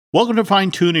Welcome to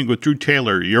Fine Tuning with Drew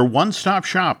Taylor, your one-stop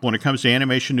shop when it comes to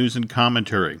animation news and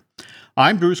commentary.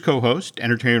 I'm Drew's co-host,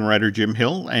 entertainment writer Jim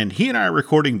Hill, and he and I are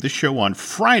recording this show on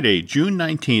Friday, June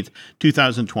 19th,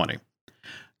 2020.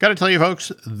 Got to tell you,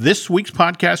 folks, this week's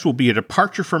podcast will be a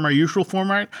departure from our usual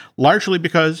format, largely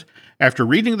because after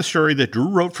reading the story that Drew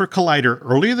wrote for Collider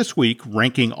earlier this week,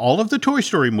 ranking all of the Toy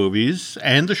Story movies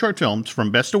and the short films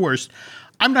from best to worst,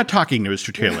 I'm not talking to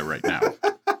Mr. Taylor right now.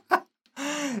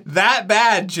 That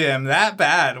bad, Jim. That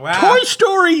bad. Wow. Toy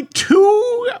Story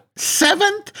 2,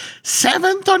 seventh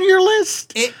on your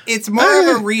list? It's more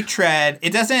of a retread.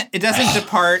 It doesn't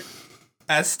depart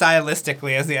as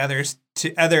stylistically as the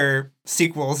other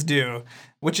sequels do,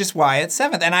 which is why it's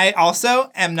seventh. And I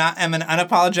also am an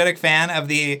unapologetic fan of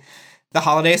the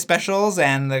holiday specials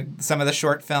and some of the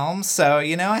short films. So,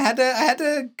 I had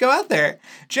to go out there.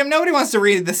 Jim, nobody wants to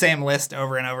read the same list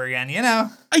over and over again,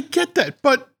 I get that,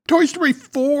 but Toy Story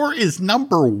 4 is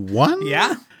number one?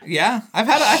 Yeah. I've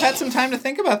had some time to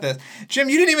think about this. Jim,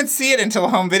 you didn't even see it until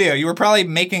home video. You were probably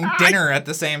making dinner at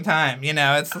the same time.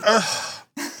 It's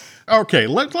Okay,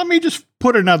 let me just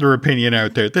put another opinion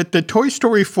out there. That the Toy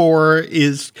Story 4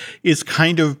 is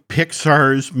kind of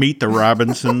Pixar's Meet the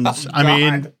Robinsons. Oh, I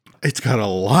mean, it's got a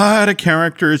lot of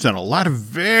characters and a lot of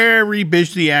very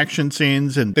busy action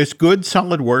scenes, and there's good,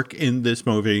 solid work in this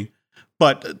movie.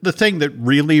 But the thing that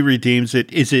really redeems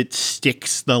it is it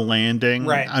sticks the landing.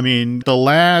 Right. I mean, the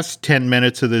last 10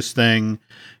 minutes of this thing,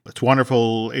 it's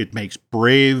wonderful. It makes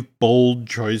brave, bold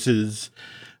choices.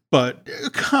 But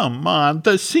come on,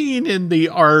 the scene in the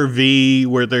RV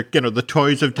where the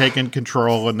toys have taken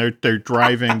control and they're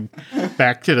driving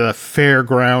back to the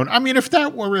fairground. I mean, if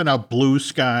that were in a Blue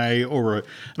Sky or an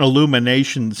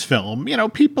Illuminations film,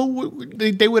 people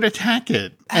they would attack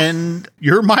it. And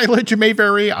your mileage may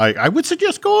vary. I would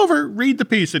suggest go over, read the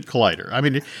piece at Collider. I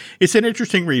mean, it's an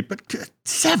interesting read, but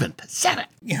seven.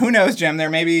 Who knows, Jim? There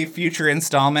may be future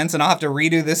installments, and I'll have to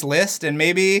redo this list. And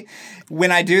maybe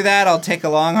when I do that, I'll take a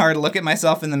long, hard look at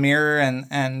myself in the mirror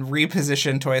and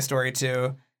reposition Toy Story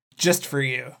 2 just for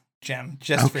you, Jim.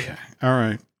 Just for you. All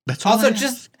right. That's all. Also,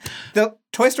 just the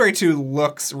Toy Story 2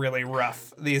 looks really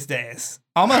rough these days.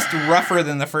 Almost rougher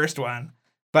than the first one.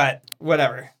 But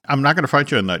whatever. I'm not going to fight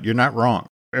you on that. You're not wrong.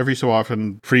 Every so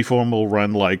often, Freeform will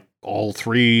run like all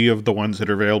three of the ones that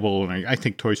are available. And I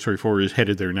think Toy Story 4 is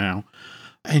headed there now.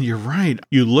 And you're right.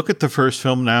 You look at the first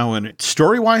film now, and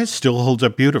story-wise, still holds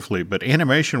up beautifully. But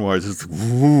animation-wise, it's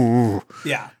woo.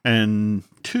 Yeah. And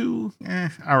 2,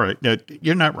 all right.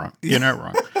 You're not wrong. You're not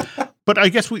wrong. But I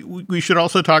guess we should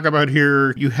also talk about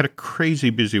here, you had a crazy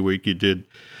busy week. You did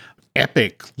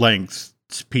epic length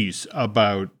piece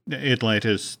about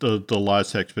Atlantis, the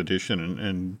Lost Expedition,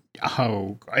 and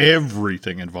how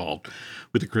everything involved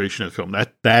with the creation of the film.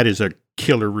 That is a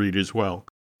killer read as well.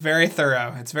 Very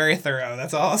thorough. It's very thorough.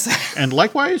 That's all I'll say. And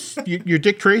likewise, your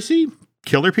Dick Tracy,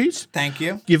 killer piece. Thank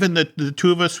you. Given that the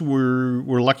two of us were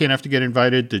lucky enough to get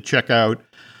invited to check out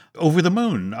Over the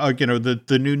Moon,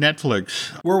 the new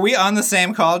Netflix. Were we on the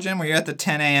same call, Jim? Were you at the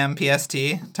 10 a.m.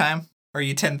 PST time? Or are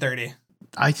you 10:30?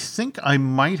 I think I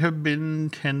might have been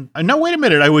 10. No, wait a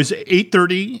minute. I was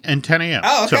 8:30 and 10 a.m.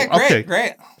 Oh, okay,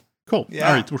 great. Cool. Yeah.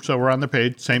 All right. So we're on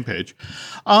the same page.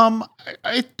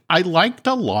 I liked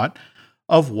a lot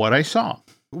of what I saw.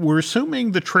 We're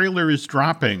assuming the trailer is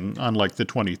dropping on like the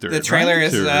 23rd. The trailer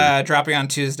is dropping on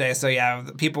Tuesday. So yeah,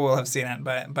 people will have seen it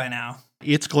by now.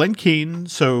 It's Glen Keane.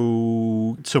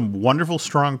 So some wonderful,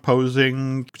 strong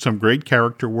posing, some great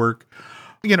character work.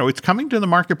 It's coming to the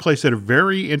marketplace at a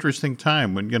very interesting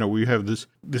time when, we have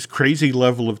this crazy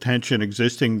level of tension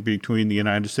existing between the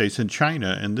United States and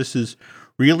China. And this is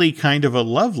really kind of a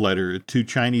love letter to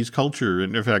Chinese culture.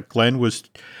 And in fact, Glenn was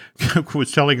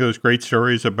telling those great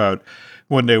stories about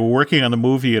when they were working on the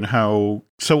movie and how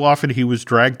so often he was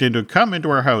dragged come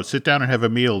into our house, sit down and have a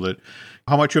meal, that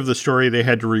how much of the story they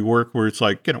had to rework where it's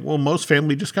like, most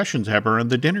family discussions happen around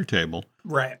the dinner table.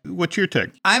 Right. What's your take?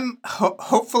 I'm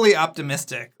hopefully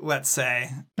optimistic, let's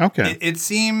say. Okay.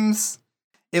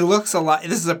 It looks a lot.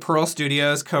 This is a Pearl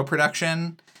Studios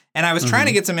co-production. And I was trying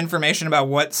to get some information about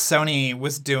what Sony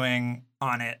was doing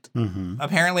on it. Mm-hmm.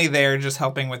 Apparently they're just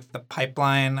helping with the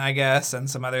pipeline, I guess, and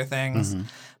some other things. Mm-hmm.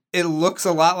 It looks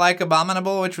a lot like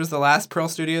Abominable, which was the last Pearl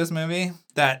Studios movie.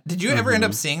 Did you ever end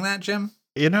up seeing that, Jim?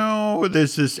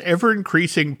 There's this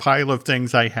ever-increasing pile of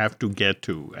things I have to get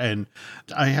to, and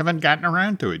I haven't gotten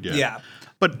around to it yet. Yeah.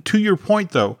 But to your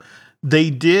point, though, they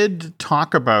did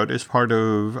talk about, as part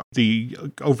of the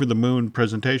Over the Moon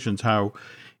presentations, how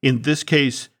in this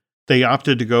case, they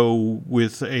opted to go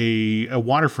with a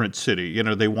waterfront city.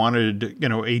 They wanted,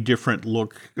 a different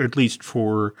look, at least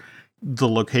for the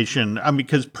location. I mean,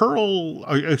 because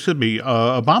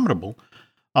Abominable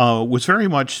was very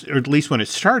much, or at least when it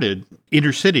started,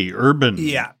 inner city, urban.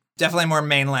 Yeah, definitely more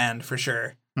mainland for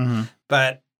sure. Mm-hmm.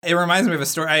 But it reminds me of a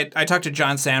story. I talked to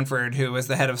John Sanford, who was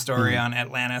the head of story on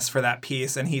Atlantis for that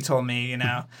piece, and he told me,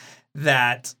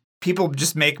 that people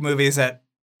just make movies at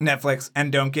Netflix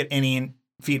and don't get any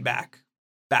feedback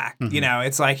back. Mm-hmm.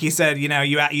 It's like he said,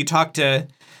 you talk to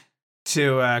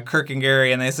Kirk and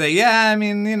Gary, and they say, yeah, I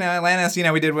mean, Atlantis,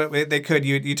 we did what they could.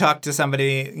 You talk to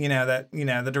somebody,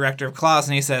 the director of Klaus,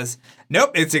 and he says,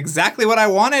 nope, it's exactly what I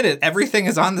wanted. Everything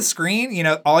is on the screen.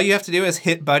 All you have to do is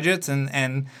hit budgets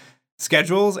and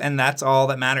schedules, and that's all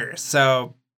that matters.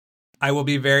 So I will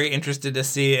be very interested to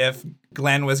see if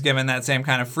Glenn was given that same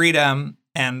kind of freedom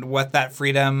and what that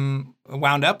freedom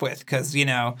wound up with. Because,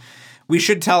 we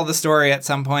should tell the story at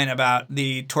some point about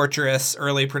the torturous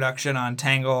early production on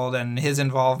Tangled and his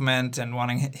involvement and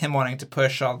wanting to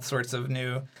push all sorts of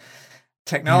new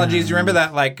technologies. You remember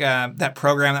that that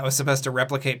program that was supposed to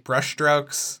replicate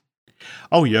brushstrokes?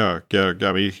 Oh yeah.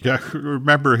 I mean, I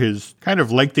remember his kind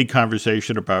of lengthy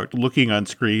conversation about looking on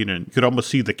screen and you could almost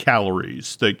see the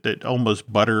calories, that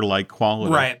almost butter-like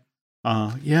quality. Right.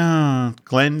 Yeah,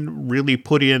 Glenn really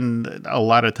put in a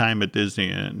lot of time at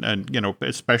Disney, and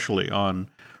especially on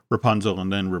Rapunzel,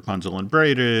 and then Rapunzel and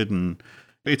Braided, and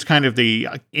it's kind of the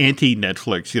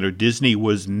anti-Netflix. Disney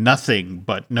was nothing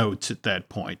but notes at that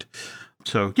point.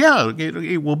 So yeah,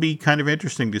 it will be kind of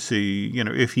interesting to see,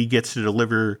 if he gets to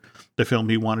deliver the film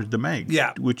he wanted to make.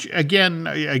 Yeah. Which again,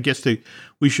 I guess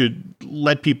we should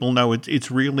let people know it's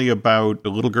really about a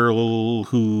little girl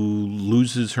who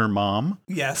loses her mom.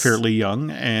 Yes. Fairly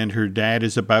young, and her dad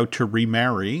is about to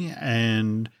remarry,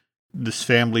 and this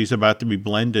family's about to be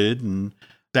blended, and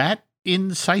that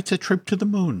incites a trip to the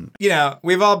moon.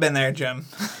 We've all been there, Jim.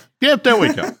 Yeah, there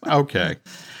we go. Okay.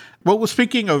 Well,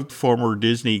 speaking of former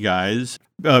Disney guys,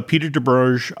 Peter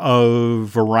DeBroge of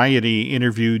Variety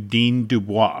interviewed Dean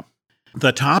Dubois.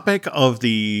 The topic of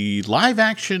the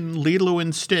live-action Lilo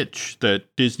and Stitch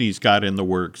that Disney's got in the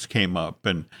works came up.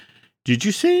 And did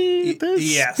you see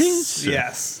this piece?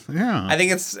 Yes. Yeah. I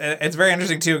think it's very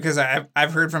interesting, too, because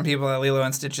I've heard from people that Lilo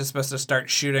and Stitch is supposed to start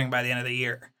shooting by the end of the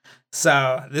year.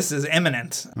 So this is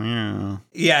imminent. Yeah.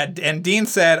 Yeah, and Dean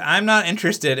said, I'm not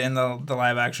interested in the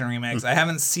live-action remakes. I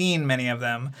haven't seen many of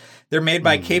them. They're made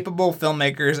by capable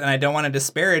filmmakers, and I don't want to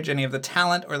disparage any of the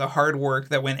talent or the hard work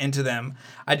that went into them.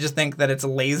 I just think that it's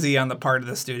lazy on the part of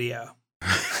the studio.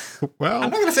 Well, I'm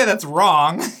not going to say that's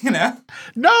wrong,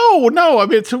 No. I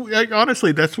mean,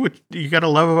 honestly, that's what you got to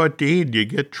love about Dean. You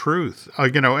get truth,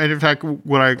 and in fact,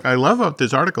 what I love about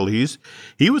this article,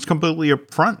 he was completely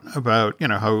upfront about,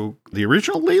 how the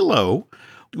original Lilo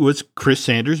was Chris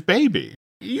Sanders' baby.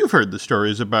 You've heard the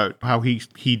stories about how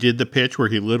he did the pitch where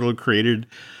he literally created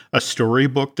a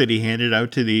storybook that he handed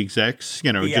out to the execs,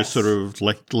 Yes. just sort of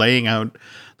like laying out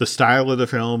the style of the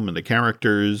film and the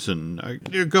characters, and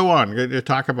go on,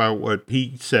 talk about what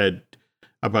he said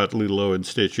about Lilo and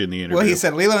Stitch in the interview. Well, he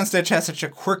said Lilo and Stitch has such a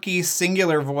quirky,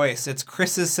 singular voice. It's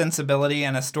Chris's sensibility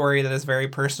and a story that is very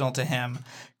personal to him.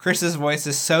 Chris's voice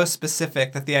is so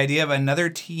specific that the idea of another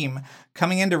team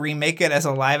coming in to remake it as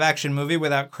a live-action movie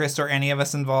without Chris or any of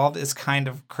us involved is kind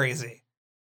of crazy.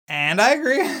 And I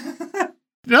agree.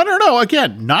 No.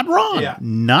 Again, not wrong. Yeah.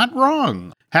 Not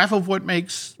wrong. Half of what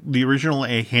makes the original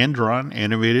a hand-drawn,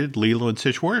 animated Lilo and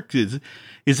Stitch work is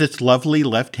its lovely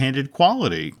left-handed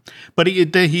quality. But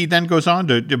he then goes on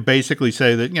to basically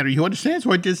say that, he understands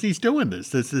why Disney's doing this.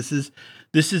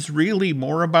 This is really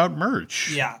more about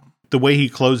merch. Yeah. The way he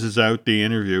closes out the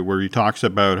interview where he talks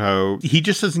about how he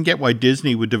just doesn't get why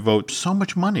Disney would devote so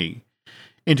much money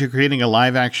into creating a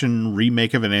live-action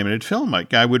remake of an animated film.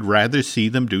 Like, I would rather see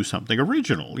them do something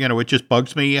original. It just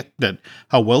bugs me that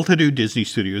how well-to-do Disney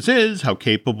Studios is, how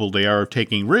capable they are of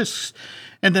taking risks,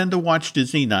 and then to watch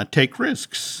Disney not take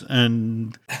risks.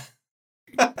 And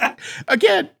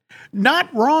again,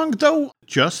 not wrong, though.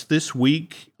 Just this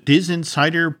week, Diz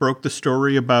Insider broke the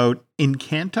story about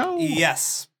Encanto.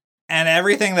 Yes. And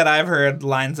everything that I've heard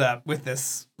lines up with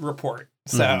this report.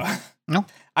 So No.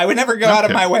 I would never go out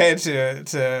of my way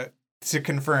to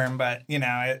confirm, but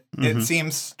it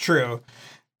seems true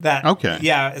that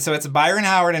yeah. So it's Byron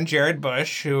Howard and Jared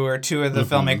Bush, who are two of the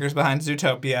filmmakers behind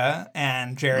Zootopia,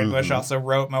 and Jared Bush also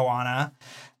wrote Moana.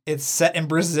 It's set in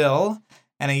Brazil,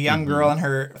 and a young girl and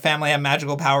her family have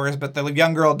magical powers, but the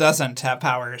young girl doesn't have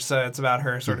powers. So it's about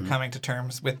her sort of coming to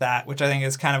terms with that, which I think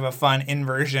is kind of a fun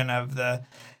inversion of the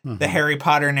Harry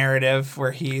Potter narrative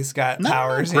where he's got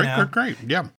powers. Great.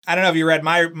 Yeah. I don't know if you read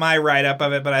my write-up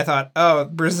of it, but I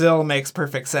thought, Brazil makes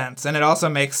perfect sense. And it also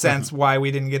makes sense why we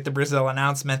didn't get the Brazil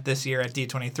announcement this year at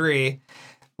D23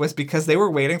 was because they were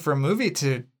waiting for a movie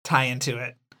to tie into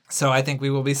it. So I think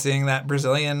we will be seeing that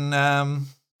Brazilian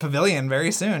pavilion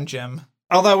very soon, Jim.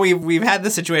 Although we've had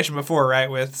this situation before,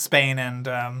 right, with Spain and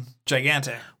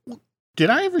Gigantic. Did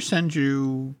I ever send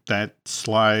you that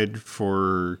slide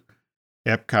for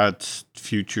Epcot's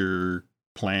future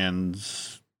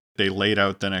plans? They laid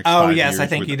out the next 5 years. Oh, yes, I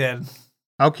think you did.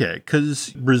 Okay, because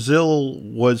Brazil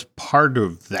was part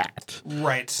of that.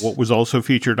 Right. What was also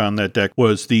featured on that deck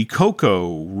was the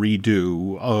Coco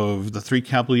redo of the Three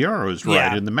Caballeros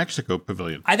ride in the Mexico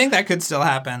Pavilion. I think that could still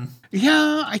happen.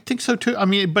 Yeah, I think so too. I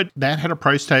mean, but that had a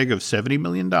price tag of $70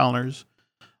 million.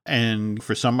 And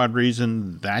for some odd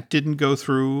reason, that didn't go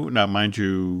through. Now, mind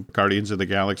you, Guardians of the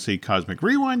Galaxy Cosmic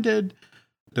Rewind did.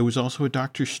 There was also a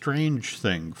Doctor Strange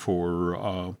thing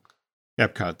for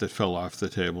Epcot that fell off the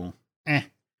table.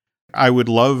 I would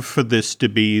love for this to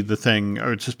be the thing,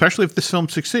 especially if this film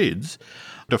succeeds,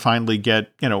 to finally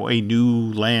get, a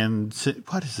new land.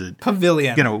 What is it?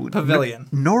 Pavilion. Pavilion.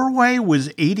 Norway was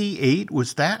 88.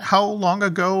 Was that how long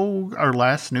ago our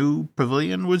last new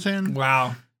pavilion was in?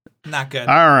 Wow. Not good.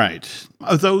 All right.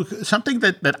 Although something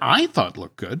that I thought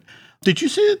looked good. Did you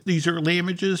see these early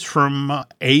images from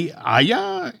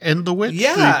Aya and the Witch?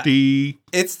 Yeah.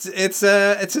 It's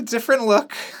a different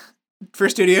look for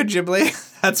Studio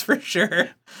Ghibli, that's for sure.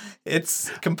 It's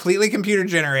completely computer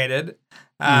generated.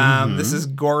 This is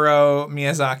Goro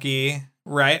Miyazaki,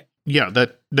 right? Yeah,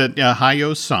 that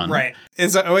Hayao's son. Right.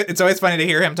 It's always funny to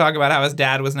hear him talk about how his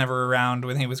dad was never around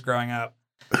when he was growing up.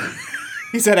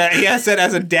 He said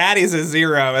as a dad, he's a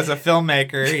zero. As a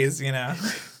filmmaker, he's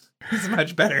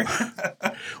much better.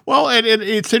 Well, and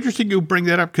it's interesting you bring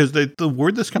that up because the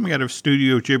word that's coming out of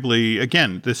Studio Ghibli,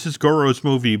 again, this is Goro's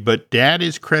movie, but Dad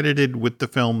is credited with the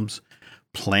film's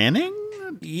planning?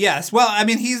 Yes. Well, I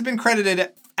mean, he's been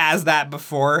credited as that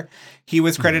before. He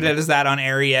was credited as that on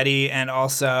Arrietty and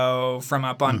also from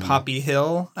Up on Poppy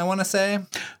Hill, I want to say.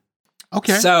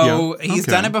 Okay. So he's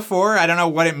done it before. I don't know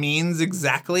what it means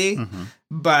exactly,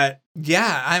 but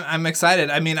yeah, I'm excited.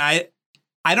 I mean, I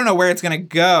don't know where it's going to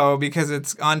go because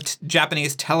it's on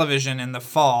Japanese television in the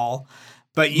fall,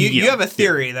 but you have a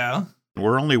theory though.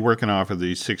 We're only working off of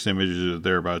these 6 images or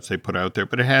thereabouts they put out there,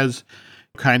 but it has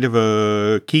kind of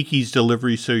a Kiki's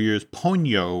Delivery Serious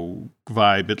Ponyo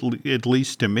vibe, at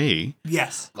least to me.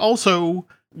 Yes. Also,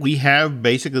 we have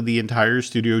basically the entire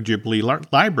Studio Ghibli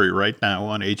library right now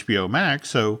on HBO Max,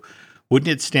 so wouldn't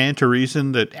it stand to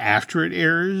reason that after it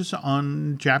airs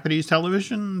on Japanese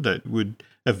television, that would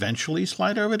eventually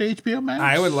slide over to HBO Max?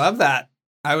 I would love that.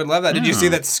 Did you see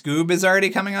that Scoob is already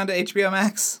coming onto HBO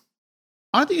Max?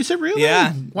 Is it really?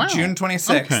 Yeah. Wow. June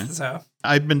 26th. Okay. So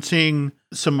I've been seeing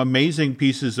some amazing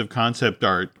pieces of concept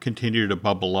art continue to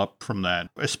bubble up from that,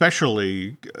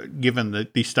 especially given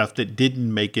the stuff that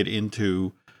didn't make it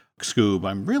into Scoob.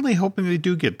 I'm really hoping they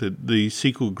do get the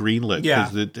sequel greenlit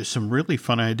because there's some really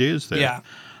fun ideas there. Yeah.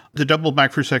 The double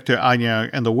back for Sector Anya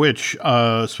and the Witch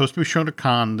supposed to be shown at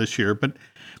Cannes this year, but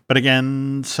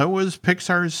again, so was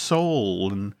Pixar's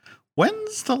Soul. And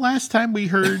when's the last time we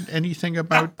heard anything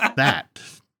about that?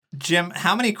 Jim,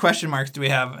 how many question marks do we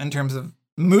have in terms of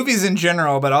movies in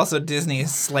general, but also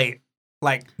Disney's slate?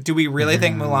 Like, do we really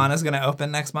think Mulan is going to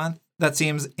open next month? That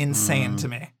seems insane to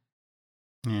me.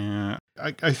 Yeah.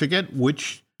 I forget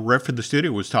which rep for the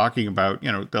studio was talking about,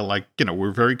 they're like,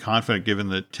 we're very confident given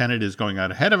that Tenet is going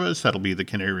out ahead of us. That'll be the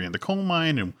canary in the coal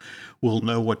mine, and we'll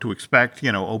know what to expect,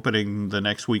 opening the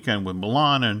next weekend with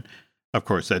Mulan. And of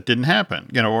course, that didn't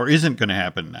happen, or isn't going to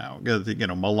happen now.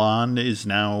 Mulan is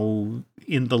now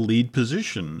in the lead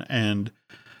position. And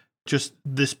just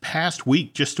this past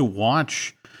week, just to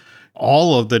watch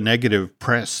all of the negative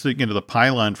press, the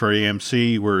pylon for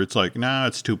AMC, where it's like,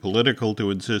 it's too political to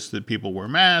insist that people wear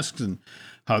masks and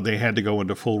how they had to go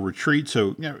into full retreat.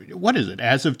 So, what is it?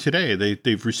 As of today,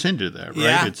 they've rescinded that, right?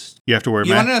 Yeah. You have to wear a mask.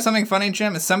 You want to know something funny,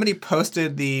 Jim? Somebody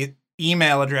posted the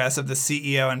email address of the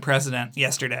CEO and president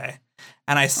yesterday.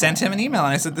 And I sent him an email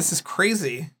and I said, this is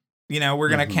crazy. We're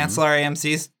going to cancel our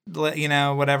AMCs,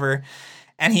 whatever.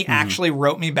 And he actually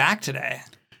wrote me back today.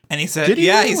 And he said,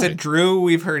 he said, Drew,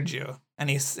 we've heard you. And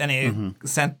he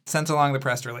sent along the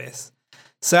press release.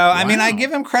 So, I mean, I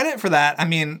give him credit for that. I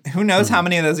mean, who knows how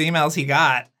many of those emails he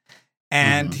got.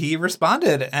 And he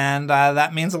responded, and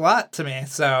that means a lot to me.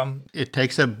 So it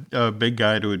takes a big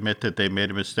guy to admit that they made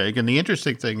a mistake. And the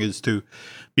interesting thing is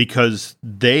because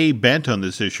they bent on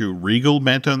this issue, Regal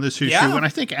bent on this issue, and I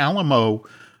think Alamo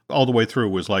all the way through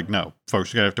was like, no,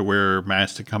 folks are going to have to wear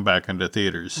masks to come back into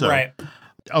theaters. So, right.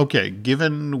 Okay,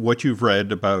 given what you've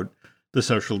read about the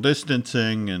social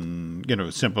distancing and,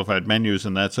 simplified menus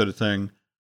and that sort of thing,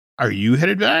 are you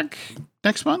headed back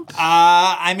next month?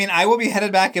 I mean, I will be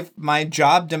headed back if my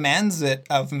job demands it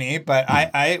of me, but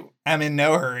I am in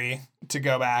no hurry to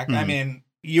go back. I mean,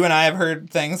 you and I have heard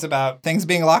things about things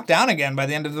being locked down again by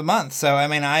the end of the month. So, I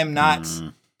mean, I'm not...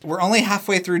 We're only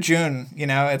halfway through June,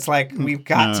 It's like we've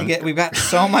got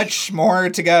so much more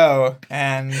to go.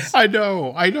 And I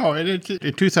know. And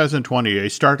in 2020, a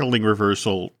startling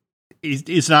reversal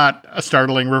is not a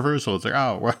startling reversal. It's like,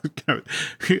 oh, well,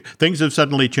 things have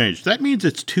suddenly changed. That means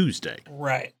it's Tuesday.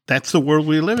 Right. That's the world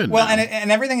we live in. Well, now.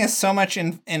 and everything is so much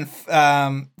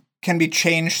can be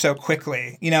changed so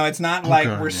quickly. It's not like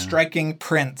we're striking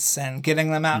prints and getting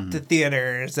them out to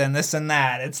theaters and this and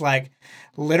that. It's like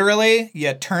literally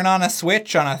you turn on a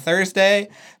switch on a Thursday,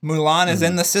 Mulan is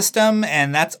in the system,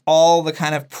 and that's all the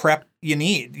kind of prep you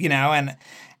need,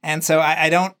 and so I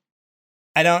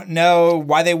don't know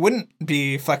why they wouldn't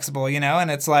be flexible, and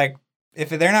it's like, if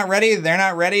they're not ready, they're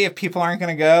not ready. If people aren't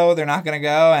going to go, they're not going to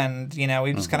go. And,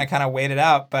 we just kind of wait it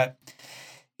out. But,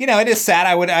 it is sad.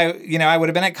 I would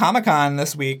have been at Comic-Con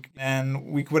this week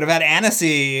and we would have had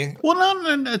Annecy. Well,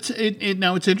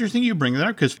 now it's interesting you bring that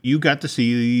up because you got to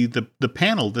see the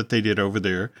panel that they did over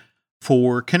there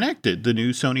for Connected, the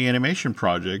new Sony animation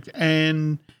project.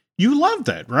 And you loved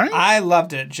that, right? I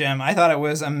loved it, Jim. I thought it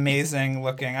was amazing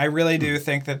looking. I really do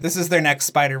think that this is their next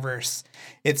Spider-Verse.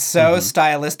 It's so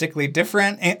stylistically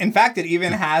different. In fact, it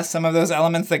even has some of those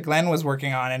elements that Glenn was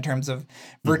working on in terms of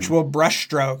virtual brush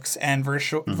strokes and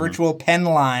virtual pen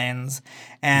lines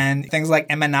and things like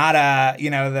Emanata,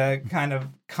 the kind of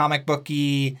comic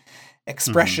booky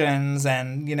expressions.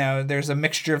 And, there's a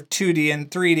mixture of 2D and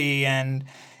 3D. And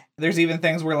there's even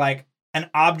things where like an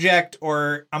object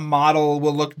or a model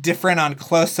will look different on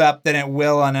close up than it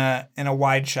will in a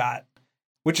wide shot,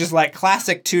 which is like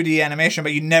classic 2D animation,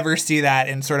 but you never see that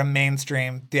in sort of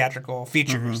mainstream theatrical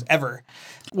features ever.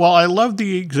 Well, I love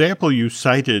the example you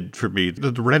cited for me,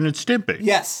 the Ren and Stimpy.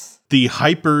 Yes. The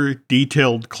hyper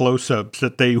detailed close-ups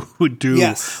that they would do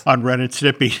on Ren and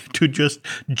Stimpy to just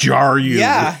jar you,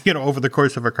 over the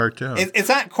course of a cartoon. It's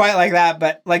not quite like that,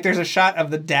 but like there's a shot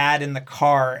of the dad in the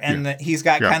car, and he's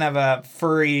got kind of a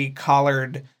furry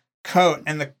collared coat,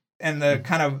 and the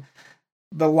kind of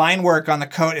the line work on the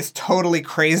coat is totally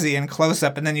crazy in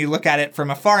close-up, and then you look at it from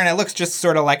afar, and it looks just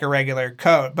sort of like a regular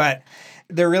coat, but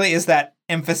there really is that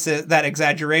emphasis, that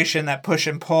exaggeration, that push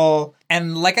and pull.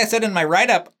 And like I said in my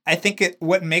write-up, I think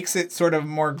what makes it sort of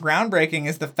more groundbreaking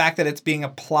is the fact that it's being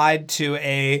applied to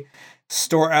a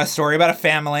story about a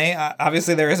family.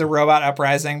 Obviously, there is a robot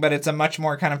uprising, but it's a much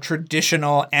more kind of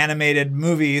traditional animated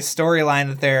movie storyline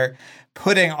that they're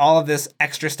putting all of this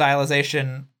extra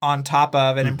stylization on top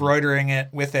of and embroidering it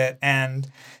with it. And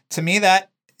to me,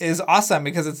 that is awesome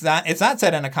because it's not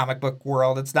set in a comic book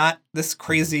world. It's not this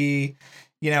crazy,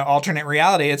 alternate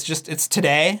reality. It's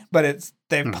today, but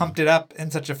they've pumped it up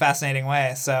in such a fascinating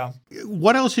way. So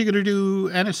what else are you going to do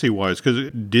Annecy-wise?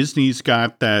 Because Disney's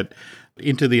got that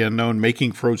Into the Unknown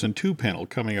Making Frozen 2 panel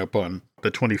coming up on the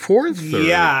 24th? Or?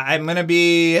 Yeah, I'm going to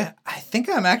be, I think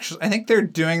they're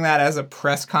doing that as a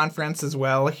press conference as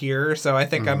well here. So I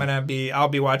think I'll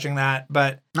be watching that.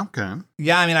 But okay.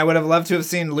 Yeah, I mean, I would have loved to have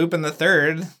seen Lupin the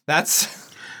Third. That's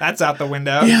out the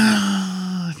window. Yeah.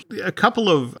 A couple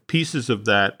of pieces of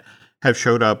that have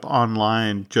showed up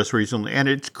online just recently, and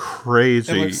it's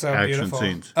crazy. It looks so action beautiful.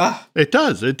 Scenes. Ugh. It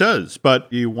does. But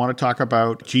you want to talk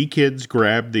about G-Kids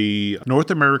grabbed the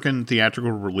North American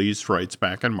theatrical release rights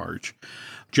back in March,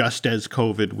 just as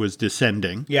COVID was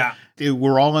descending. Yeah.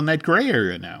 We're all in that gray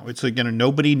area now. It's like,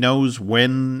 nobody knows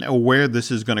when or where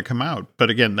this is going to come out. But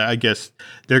again, I guess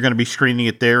they're going to be screening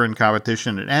it there in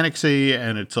competition at Annecy.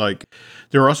 And it's like,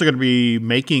 they're also going to be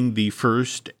making the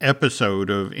first episode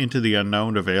of Into the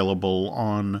Unknown available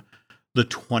on the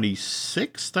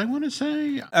 26th, I want to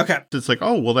say. Okay. It's like,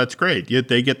 oh, well, that's great. Yet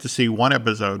they get to see one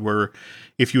episode where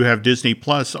if you have Disney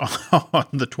Plus on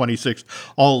the 26th,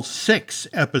 all 6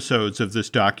 episodes of this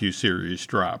docuseries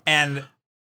drop. And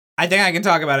I think I can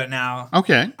talk about it now.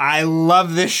 Okay. I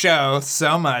love this show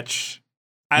so much.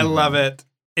 I love it.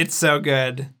 It's so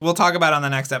good. We'll talk about it on the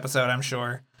next episode, I'm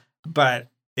sure. But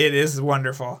it is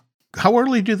wonderful. How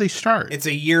early do they start? It's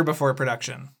a year before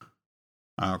production.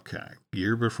 Okay.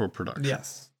 Year before production.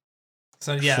 Yes.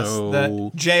 So yes,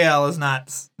 the JL is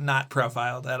not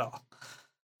profiled at all.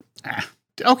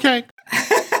 Okay.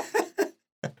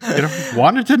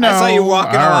 Wanted to know. I saw you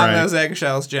walking All along right. those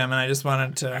eggshells, Jim, and I just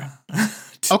wanted to.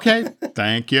 Okay.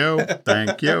 Thank you.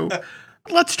 Thank you.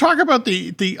 Let's talk about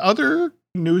the other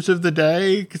news of the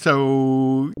day.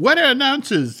 So, Weta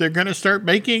announces they're going to start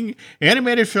making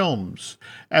animated films.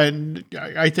 And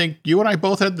I think you and I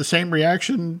both had the same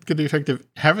reaction to the effect of,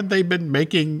 haven't they been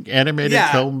making animated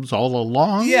films all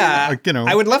along? Yeah. Like,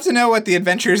 I would love to know what The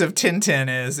Adventures of Tintin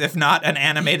is, if not an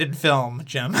animated film,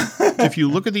 Jim. If you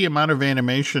look at the amount of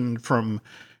animation from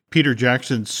Peter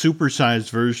Jackson's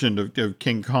supersized version of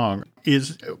King Kong,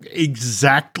 is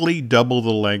exactly double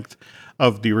the length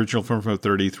of the original film from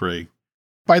 1933.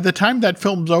 By the time that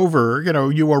film's over,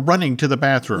 you are running to the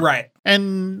bathroom. Right.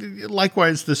 And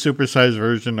likewise, the supersized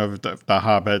version of the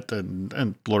Hobbit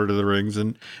and Lord of the Rings.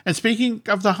 And speaking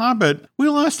of the Hobbit, we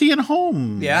lost Ian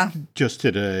Holm just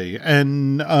today.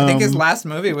 And I think his last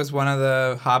movie was one of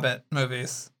the Hobbit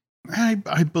movies. I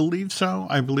believe so.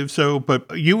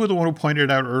 But you were the one who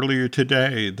pointed out earlier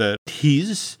today that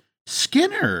he's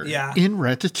Skinner in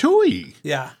Ratatouille.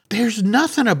 Yeah. There's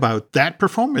nothing about that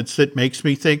performance that makes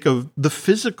me think of the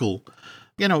physical,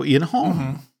 Ian Holm.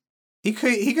 Mm-hmm.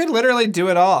 He could literally do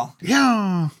it all.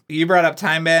 Yeah. You brought up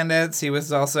Time Bandits. He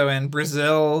was also in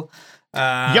Brazil.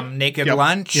 Naked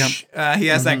Lunch. Yep. He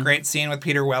has that great scene with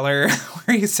Peter Weller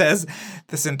where he says,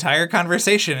 "This entire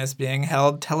conversation is being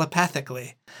held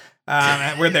telepathically."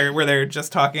 Where they're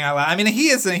just talking out loud. I mean,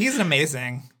 he's an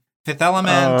amazing Fifth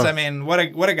Element. I mean, what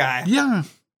a guy. Yeah,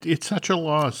 it's such a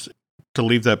loss to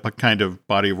leave that kind of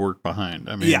body of work behind.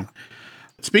 I mean,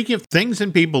 speaking of things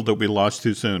and people that we lost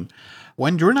too soon,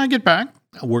 when Drew and I get back,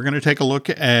 we're going to take a look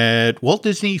at Walt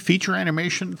Disney Feature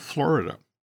Animation Florida.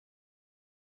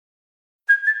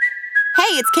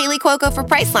 Hey, it's Kaylee Cuoco for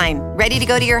Priceline. Ready to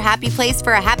go to your happy place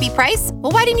for a happy price?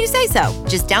 Well, why didn't you say so?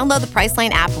 Just download the Priceline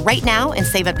app right now and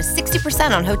save up to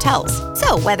 60% on hotels.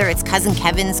 So whether it's Cousin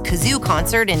Kevin's Kazoo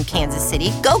Concert in Kansas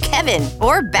City, go Kevin,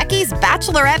 or Becky's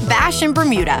Bachelorette Bash in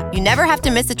Bermuda, you never have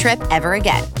to miss a trip ever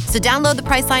again. So download the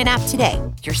Priceline app today.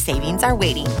 Your savings are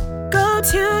waiting. Go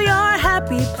to your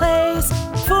happy place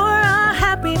for a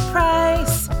happy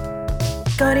price.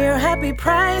 Go to your happy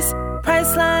price,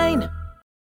 Priceline.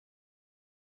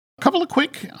 A couple of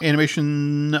quick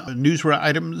animation news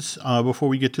items before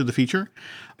we get to the feature.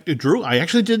 Drew, I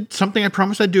actually did something I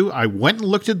promised I'd do. I went and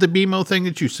looked at the BMO thing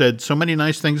that you said so many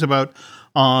nice things about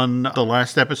on the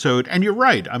last episode. And you're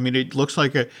right. I mean, it looks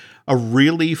like a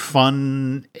really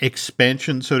fun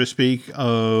expansion, so to speak,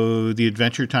 of the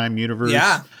Adventure Time universe.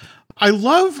 Yeah. I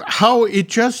love how it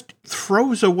just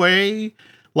throws away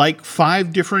like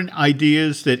 5 different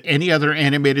ideas that any other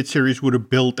animated series would have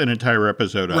built an entire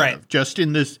episode out of. Just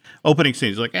in this opening scene.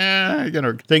 It's like,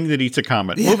 thing that eats a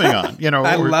comet. Moving on.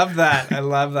 I love that. I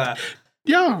love that.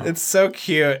 Yeah. It's so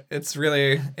cute. It's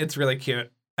really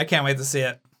cute. I can't wait to see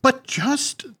it. But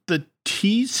just the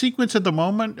tease sequence at the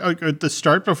moment, or the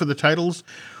start before the titles,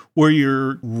 where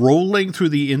you're rolling through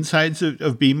the insides of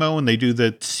BMO and they do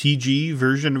the CG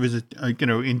version of his,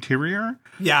 interior.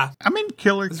 Yeah. I mean,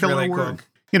 killer really work. Cool.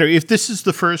 If this is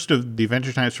the first of the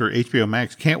Adventure Times for HBO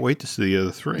Max, can't wait to see the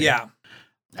other 3. Yeah.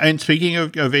 And speaking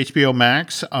of HBO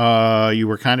Max, you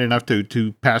were kind enough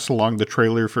to pass along the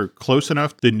trailer for Close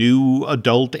Enough, the new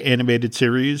adult animated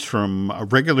series from a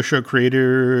regular show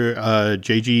creator,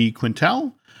 J.G.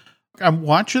 Quintel. I'm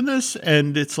watching this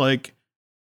and it's like,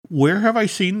 where have I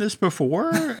seen this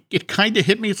before? It kind of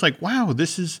hit me. It's like, wow,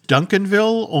 this is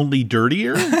Duncanville, only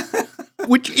dirtier.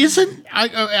 Which isn't,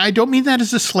 I don't mean that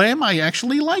as a slam. I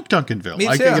actually like Duncanville. Me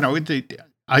too.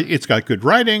 It's got good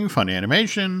writing, fun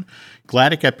animation.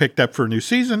 Glad it got picked up for a new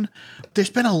season. There's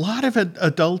been a lot of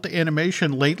adult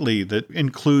animation lately that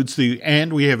includes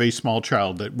and we have a small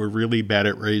child that we're really bad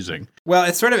at raising. Well,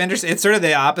 it's sort of interesting. It's sort of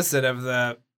the opposite of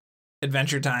the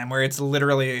Adventure Time, where it's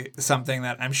literally something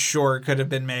that I'm sure could have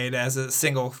been made as a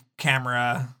single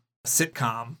camera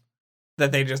sitcom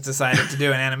that they just decided to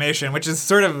do in animation, which is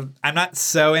sort of, I'm not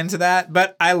so into that,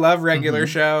 but I love regular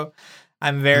show.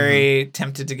 I'm very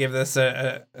tempted to give this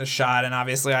a shot. And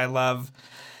obviously I love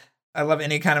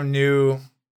any kind of new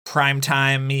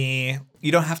primetime me.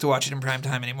 You don't have to watch it in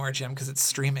primetime anymore, Jim, because it's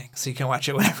streaming. So you can watch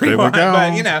it whenever you want.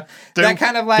 But, that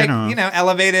kind of like,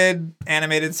 elevated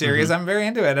animated series, I'm very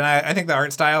into it. And I think the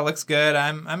art style looks good.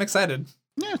 I'm excited.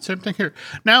 Yeah, same thing here.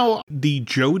 Now, the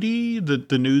Jody,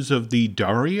 the news of the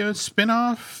Daria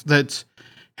spinoff that's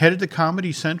headed to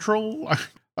Comedy Central.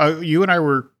 You and I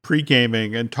were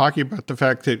pre-gaming and talking about the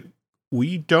fact that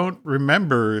we don't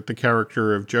remember the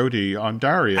character of Jody on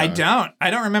Daria. I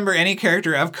don't remember any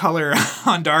character of color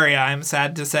on Daria, I'm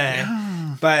sad to say.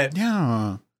 Yeah, but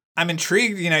yeah. I'm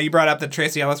intrigued. You know, you brought up that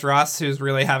Tracy Ellis Ross, who's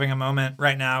really having a moment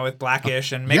right now with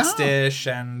Blackish and Mixed-ish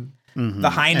and The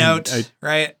High Note,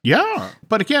 right? Yeah.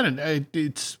 But again,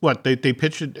 it's what they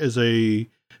pitch it as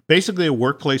basically a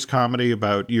workplace comedy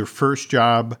about your first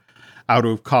job out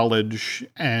of college,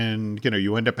 and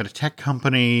you end up at a tech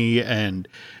company and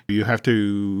you have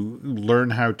to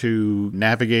learn how to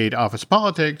navigate office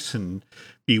politics and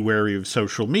be wary of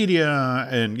social media.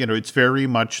 And it's very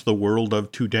much the world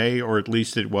of today, or at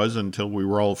least it was until we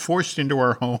were all forced into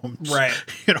our homes, right?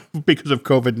 Because of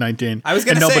COVID-19. I was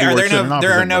going to say,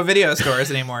 there are no video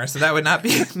stores anymore, so that would not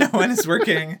be. No one is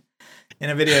working in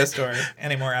a video store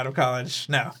anymore out of college.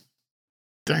 No.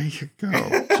 There you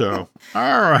go. So,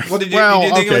 all right. Well, did you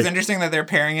think it was interesting that they're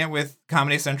pairing it with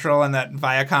Comedy Central, and that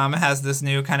Viacom has this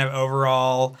new kind of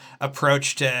overall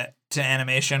approach to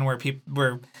animation where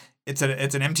it's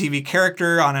an MTV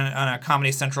character on a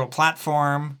Comedy Central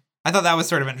platform? I thought that was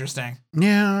sort of interesting.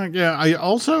 Yeah. I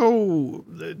also,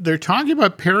 they're talking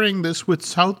about pairing this with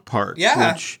South Park.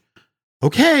 Yeah. Which,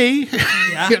 okay.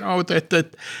 Yeah.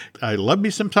 that I love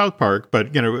me some South Park,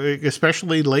 but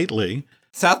especially lately.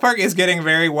 South Park is getting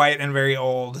very white and very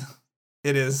old.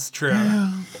 It is true.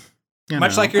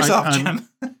 Much like yourself, Jim.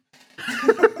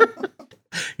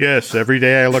 Yes, every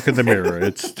day I look in the mirror.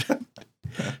 It's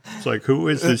like, who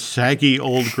is this saggy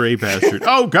old gray bastard?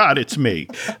 Oh, God, it's me.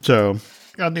 So,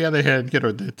 on the other hand,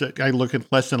 I look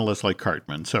less and less like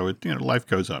Cartman. So, life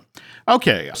goes on.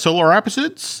 Okay, Solar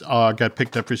Opposites got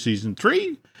picked up for season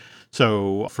 3.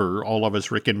 So for all of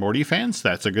us Rick and Morty fans,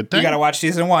 that's a good thing. You got to watch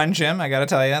season 1, Jim. I got to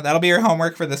tell you. That'll be your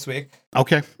homework for this week.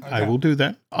 Okay, I will do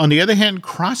that. On the other hand,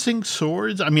 Crossing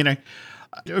Swords,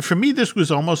 for me, this was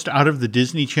almost out of the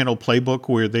Disney Channel playbook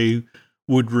where they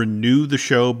would renew the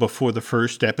show before the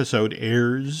first episode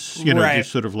airs. Right.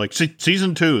 Just sort of like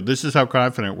season 2, this is how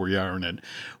confident we are in it.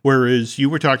 Whereas you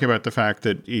were talking about the fact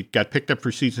that it got picked up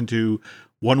for season 2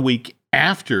 1 week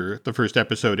after the first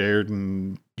episode aired,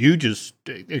 and you just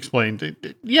explained,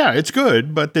 yeah, it's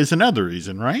good, but there's another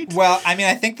reason, right? Well, I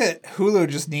think that Hulu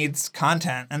just needs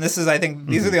content, and these are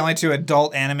the only 2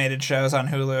 adult animated shows on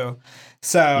Hulu.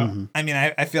 So,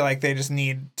 I feel like they just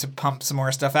need to pump some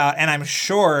more stuff out, and I'm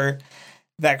sure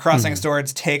that Crossing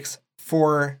Swords takes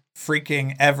for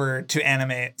freaking ever to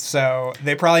animate, so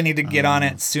they probably need to get on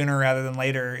it sooner rather than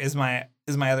later. Is my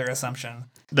other assumption.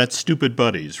 That's Stupid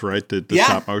Buddies, right? The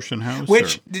stop motion house.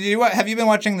 Which have you been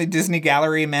watching the Disney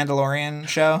Gallery Mandalorian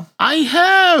show? I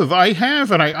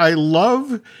have, and I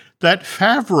love that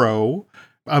Favreau.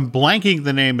 I'm blanking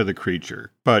the name of the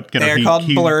creature, but they are called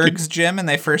Blurgs, Jim, and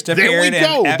they first appeared in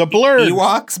the Blurgs,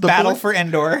 Ewoks Battle for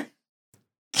Endor.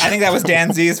 I think that was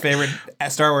Dan Z's favorite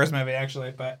Star Wars movie,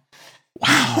 actually. But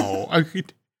wow.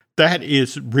 That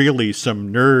is really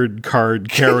some nerd card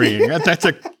carrying.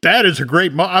 That is a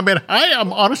great I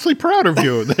am honestly proud of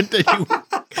you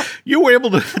that you were able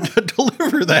to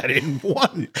deliver that in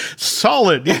one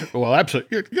solid. Well,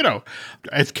 absolutely.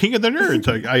 As king of the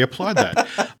nerds, I applaud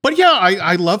that. But yeah,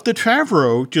 I love that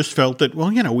Favreau just felt that,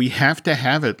 we have to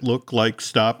have it look like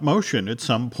stop motion at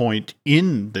some point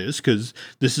in this, because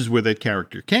this is where that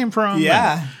character came from.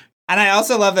 Yeah. And I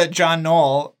also love that John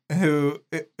Knoll, who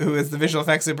is the visual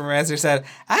effects supervisor, said,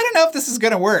 I don't know if this is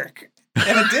going to work.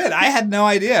 And it did. I had no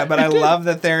idea, but I love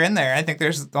that they're in there. I think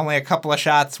there's only a couple of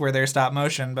shots where they're stop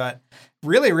motion, but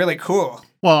really, really cool.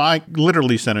 Well, I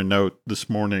literally sent a note this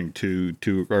morning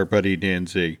to our buddy Dan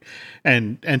Z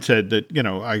and said that,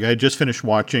 I just finished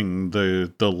watching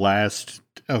the last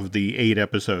of the 8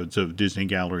 episodes of Disney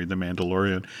Gallery, The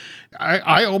Mandalorian.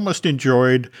 I almost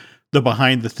enjoyed the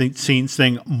behind the scenes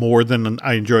thing more than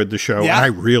I enjoyed the show. Yeah. I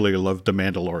really loved The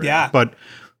Mandalorian. Yeah. But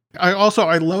I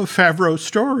love Favreau's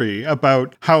story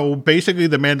about how basically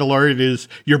The Mandalorian is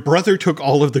your brother took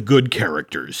all of the good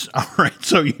characters. All right.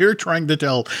 So you're trying to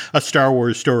tell a Star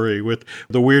Wars story with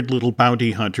the weird little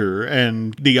bounty hunter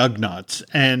and the Ugnaughts,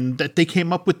 and that they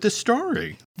came up with this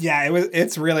story. Yeah,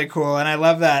 it's really cool. And I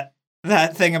love that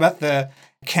thing about the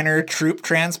Kenner troop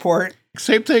transport.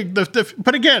 Same thing.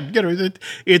 But again,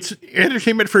 it's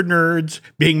entertainment for nerds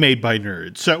being made by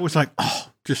nerds. So it was like,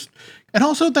 and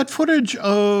also that footage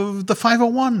of the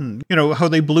 501, how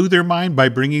they blew their mind by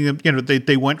bringing them,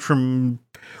 they went from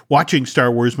watching Star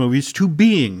Wars movies to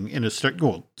being in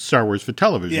Star Wars for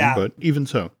television, but even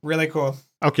so. Really cool.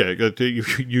 Okay.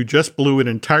 You just blew an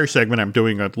entire segment I'm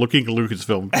doing on Looking at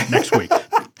Lucasfilm next week.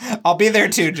 I'll be there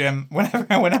too, Jim.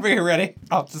 Whenever you're ready,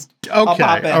 I'll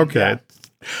pop in. Okay. Yeah.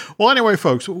 Well, anyway,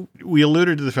 folks, we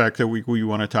alluded to the fact that we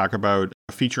want to talk about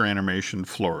Feature Animation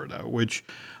Florida, which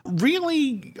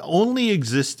really only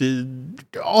existed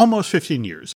almost 15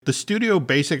 years. The studio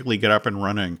basically got up and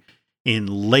running in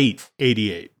late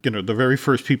 88. The very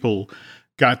first people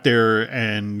got there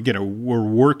and, were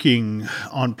working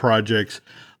on projects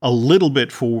a little bit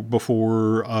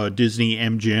before Disney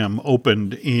MGM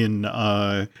opened in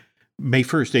May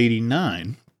 1st,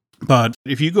 89. But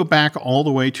if you go back all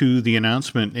the way to the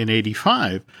announcement in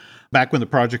 85, back when the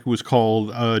project was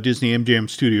called Disney MGM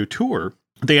Studio Tour,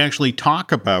 they actually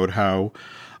talk about how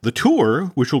the tour,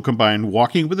 which will combine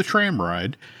walking with a tram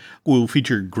ride, will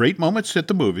feature great moments at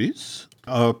the movies.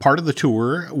 Part of the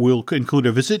tour will include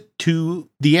a visit to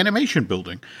the animation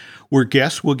building, where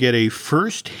guests will get a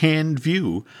first-hand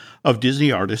view of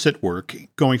Disney artists at work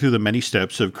going through the many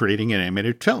steps of creating an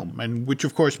animated film, and which,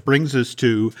 of course, brings us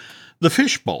to the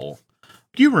Fishbowl.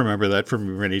 Do you remember that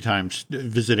from many times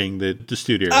visiting the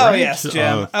studio? Oh, right? yes,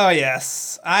 Jim. Oh,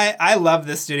 yes. I love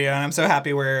this studio, and I'm so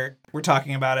happy we're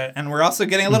talking about it. And we're also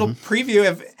getting a little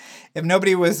preview. If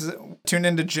nobody was tuned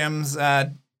into Jim's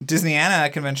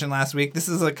Disneyana convention last week, this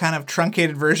is a kind of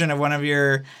truncated version of one of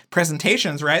your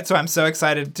presentations, right? So I'm so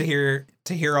excited to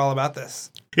hear all about this.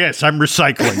 Yes, I'm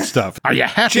recycling stuff. Are you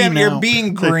happy Jim, now? you're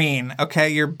being green. Okay,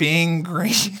 you're being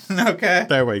green. Okay.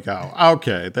 There we go.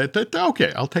 Okay,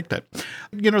 okay, I'll take that.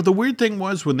 The weird thing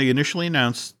was when they initially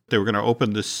announced they were going to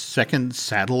open the second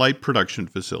satellite production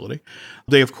facility,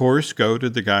 they, of course, go to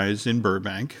the guys in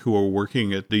Burbank who are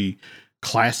working at the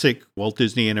classic Walt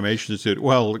Disney Animation Studio.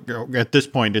 Well, at this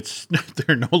point,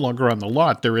 they're no longer on the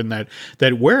lot. They're in that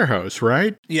warehouse,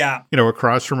 right? Yeah.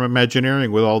 Across from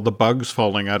Imagineering with all the bugs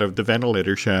falling out of the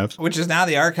ventilator shafts. Which is now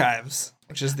the archives.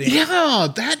 Yeah,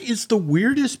 that is the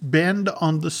weirdest bend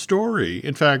on the story.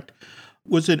 In fact,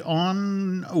 was it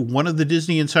on one of the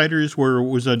Disney Insiders where it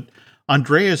was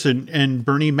Andreas and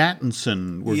Bernie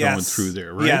Mattinson were going through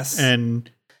there, right? Yes. And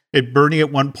Bernie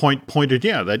at one point pointed,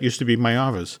 that used to be my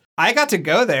office. I got to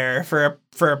go there for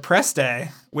a press day,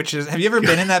 have you ever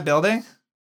been in that building?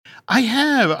 I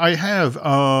have.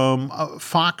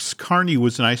 Fox Carney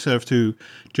was nice enough to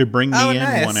bring me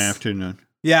in one afternoon.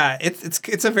 Yeah,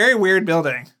 it's a very weird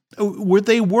building. Were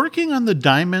they working on the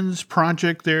Diamonds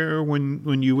project there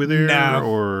when you were there?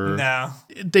 No.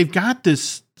 They've got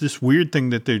this weird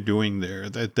thing that they're doing there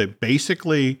that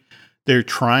they're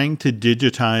trying to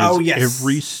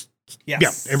digitize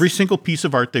every single piece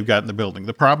of art they've got in the building.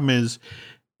 The problem is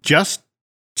just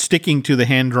sticking to the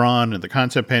hand-drawn and the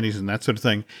concept paintings and that sort of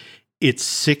thing. It's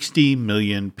 60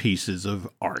 million pieces of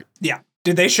art. Yeah.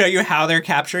 Did they show you how they're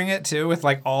capturing it too with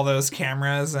like all those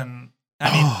cameras? And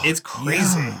I mean, it's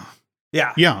crazy.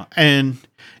 Yeah. Yeah. And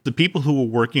the people who are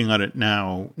working on it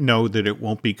now know that it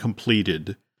won't be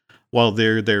completed while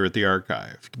they're there at the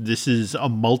archive. This is a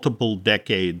multiple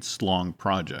decades long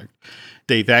project.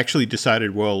 They've actually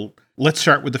decided, well, let's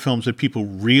start with the films that people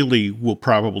really will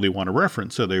probably want to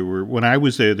reference. So when I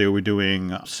was there, they were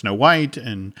doing Snow White,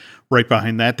 and right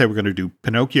behind that, they were going to do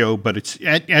Pinocchio. But it's,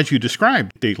 as you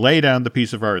described, they lay down the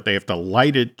piece of art. They have to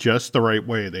light it just the right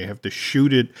way. They have to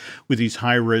shoot it with these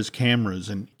high-res cameras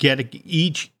and get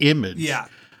each image. Yeah.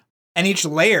 And each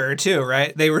layer, too,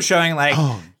 right? They were showing like,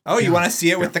 you want to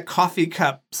see it with the coffee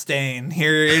cup stain?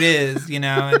 Here it is,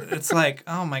 It's like,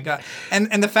 oh my God.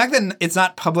 And the fact that it's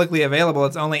not publicly available,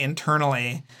 it's only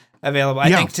internally available. I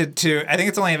think I think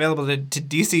it's only available to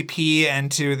DCP and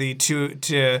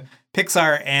to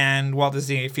Pixar and Walt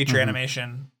Disney Feature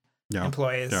Animation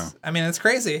employees. Yeah. I mean, it's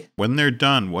crazy. When they're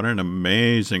done, what an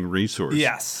amazing resource.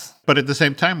 Yes. But at the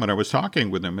same time, when I was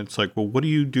talking with them, it's like, well, what do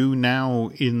you do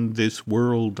now in this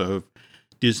world of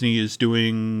Disney is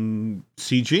doing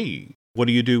CG? What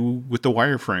do you do with the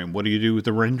wireframe? What do you do with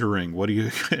the rendering?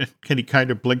 Can he kind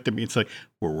of blink to me? It's like,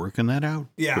 we're working that out.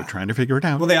 Yeah. We're trying to figure it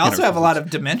out. Well, they also have a lot of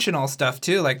dimensional stuff,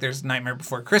 too. Like there's Nightmare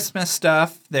Before Christmas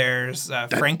stuff. There's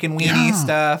Frankenweenie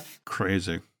stuff.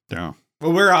 Crazy. Yeah.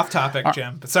 Well, we're off topic,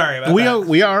 Jim. But sorry about that.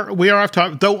 We are off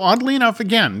topic. Though, oddly enough,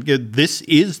 again, this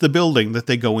is the building that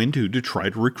they go into to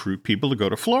try to recruit people to go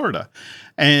to Florida.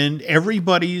 And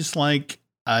everybody's like,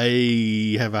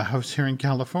 I have a house here in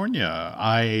California.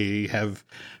 I have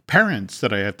parents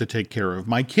that I have to take care of.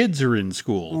 My kids are in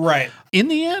school. Right. In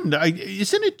the end,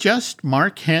 isn't it just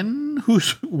Mark Henn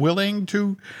who's willing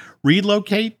to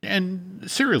relocate? And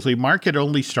seriously, Mark had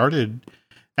only started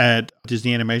at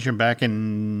Disney Animation back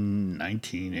in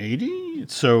 1980.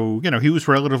 So, he was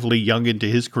relatively young into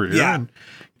his career and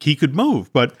he could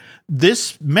move. But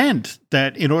this meant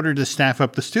that in order to staff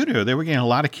up the studio, they were getting a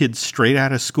lot of kids straight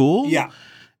out of school. Yeah.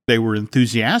 They were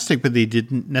enthusiastic, but they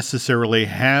didn't necessarily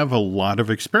have a lot of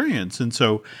experience. And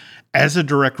so as a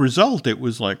direct result, it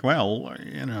was like, well,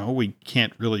 we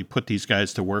can't really put these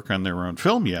guys to work on their own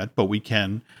film yet, but we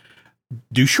can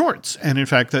do shorts. And in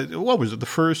fact, what was it? The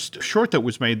first short that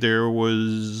was made there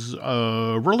was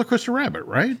Roller Coaster Rabbit,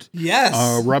 right?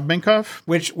 Yes. Rob Minkoff.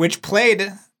 Which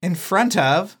played in front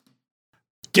of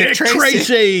Dick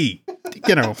Tracy.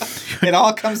 It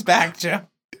all comes back, Jim.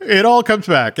 It all comes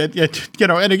back. And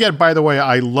again, by the way,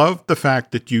 I love the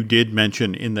fact that you did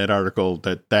mention in that article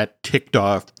that ticked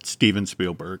off Steven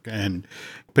Spielberg and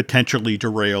potentially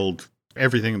derailed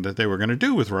everything that they were going to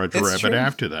do with Roger Rabbit true.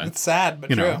 after that. It's sad, but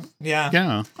true. Yeah.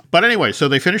 Yeah. But anyway, so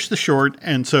they finished the short.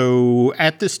 And so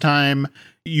at this time,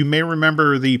 you may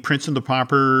remember the Prince and the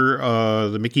Pauper,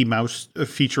 the Mickey Mouse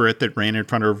featurette that ran in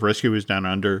front of Rescuers Down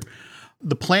Under.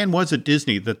 The plan was at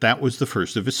Disney that was the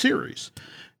first of a series.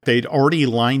 They'd already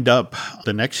lined up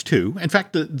the next two. In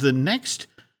fact, the next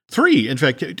three, in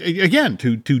fact, again,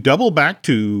 to double back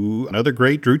to another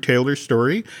great Drew Taylor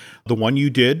story, the one you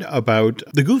did about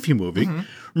the Goofy movie. Mm-hmm.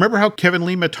 Remember how Kevin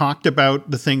Lima talked about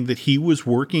the thing that he was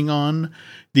working on,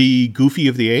 the Goofy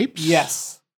of the Apes?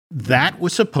 Yes. That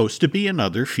was supposed to be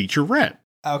another featurette.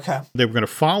 Okay. They were going to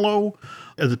follow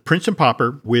the Prince and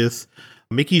Pauper with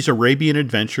Mickey's Arabian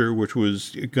Adventure, which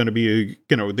was going to be,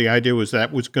 the idea was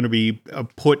that was going to be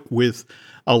put with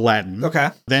Aladdin. Okay.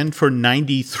 Then for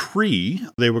 93,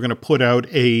 they were going to put out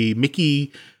a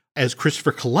Mickey as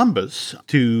Christopher Columbus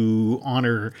to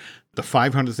honor the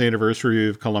 500th anniversary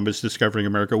of Columbus discovering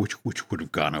America, which would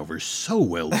have gone over so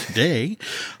well today.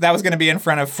 That was going to be in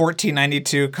front of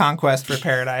 1492 Conquest for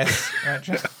Paradise.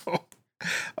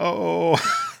 Oh,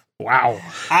 wow.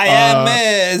 I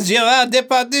am Gérard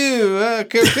Depardieu,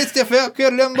 Christopher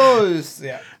Columbus.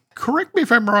 Yeah. Correct me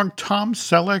if I'm wrong. Tom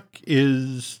Selleck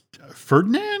is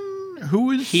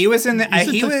Ferdinand? He was in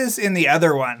the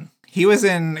other one. He was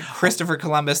in Christopher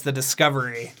Columbus: The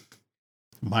Discovery.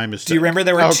 My mistake. Do you remember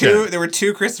there were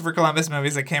two Christopher Columbus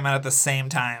movies that came out at the same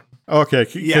time? Okay,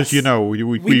 because we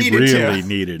really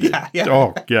needed it. Yeah.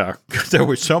 Oh, yeah. There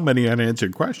were so many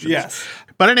unanswered questions. Yes.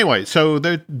 But anyway, so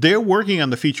they're working on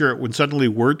the feature when suddenly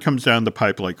word comes down the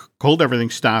pipe, like, hold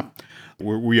everything, stop.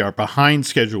 We are behind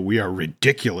schedule. We are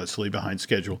ridiculously behind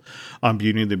schedule on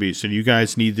Beauty and the Beast, and you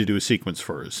guys need to do a sequence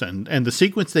for us. And the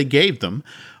sequence they gave them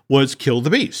was Kill the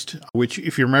Beast, which,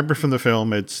 if you remember from the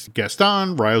film, it's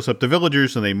Gaston riles up the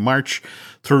villagers, and they march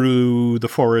through the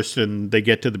forest, and they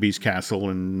get to the Beast Castle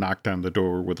and knock down the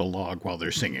door with a log while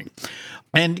they're singing.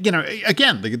 And,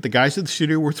 again, the guys at the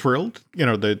studio were thrilled.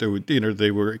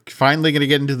 They were finally going to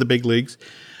get into the big leagues.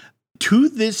 To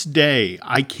this day,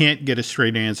 I can't get a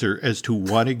straight answer as to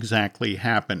what exactly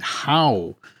happened,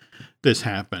 how this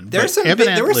happened. There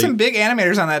were some big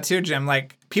animators on that too, Jim.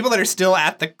 Like people that are still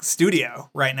at the studio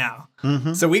right now.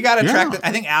 Mm-hmm. So we got to track.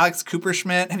 I think Alex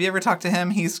Cooperschmidt. Have you ever talked to him?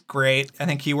 He's great. I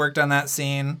think he worked on that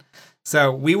scene.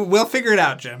 So we'll figure it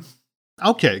out, Jim.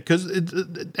 Okay, because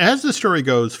as the story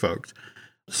goes, folks,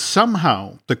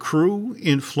 somehow the crew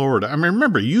in Florida. I mean,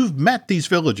 remember, you've met these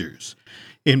villagers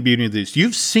in Beauty and the Beast.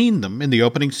 You've seen them in the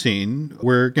opening scene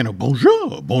where,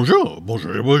 bonjour, bonjour,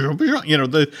 bonjour, bonjour, bonjour,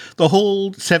 the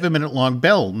whole 7-minute long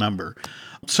bell number.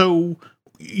 So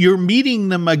you're meeting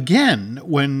them again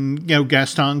when,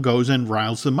 Gaston goes and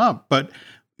riles them up. But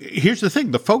here's the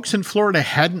thing. The folks in Florida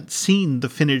hadn't seen the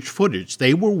finished footage.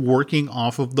 They were working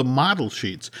off of the model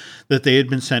sheets that they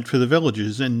had been sent for the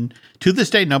villages. And to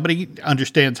this day, nobody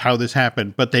understands how this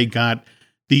happened, but they got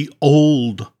the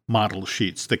old model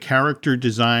sheets. The character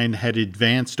design had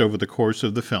advanced over the course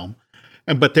of the film,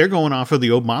 but they're going off of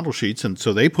the old model sheets, and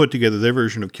so they put together their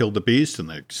version of Kill the Beast, and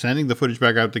they're sending the footage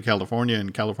back out to California,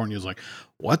 and California's like,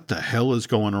 what the hell is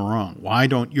going wrong? Why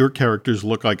don't your characters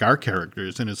look like our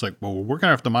characters? And it's like, well, we're working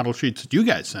off the model sheets that you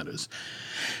guys sent us.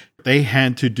 They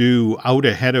had to do, out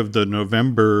ahead of the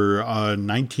November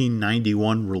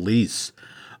 1991 release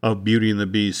of Beauty and the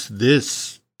Beast,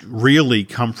 this really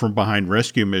come from behind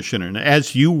rescue mission. And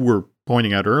as you were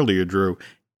pointing out earlier, Drew,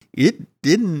 it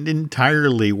didn't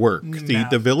entirely work. No.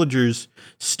 The villagers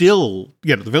still,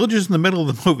 the villagers in the middle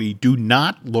of the movie do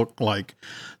not look like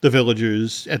the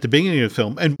villagers at the beginning of the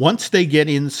film. And once they get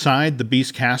inside the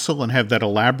Beast Castle and have that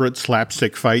elaborate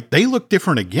slapstick fight, they look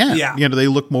different again. Yeah. They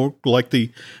look more like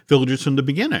the villagers from the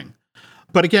beginning.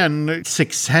 But again,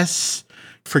 success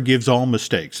forgives all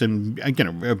mistakes. And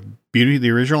Beauty, the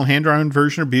original hand-drawn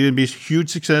version of Beauty and the Beast, huge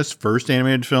success, first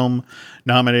animated film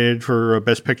nominated for a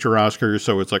Best Picture Oscar.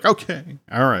 So it's like, okay,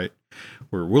 all right,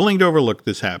 we're willing to overlook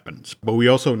this happens, but we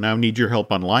also now need your help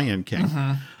on Lion King.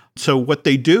 Mm-hmm. So what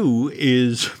they do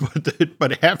is,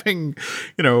 but having,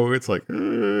 it's like,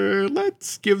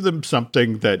 let's give them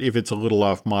something that if it's a little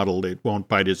off model, it won't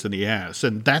bite us in the ass.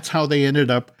 And that's how they ended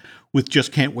up with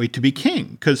Just Can't Wait to Be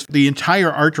King, because the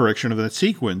entire art direction of that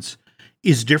sequence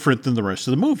is different than the rest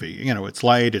of the movie. You know, it's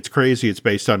light, it's crazy, it's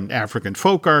based on African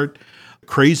folk art,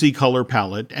 crazy color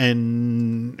palette,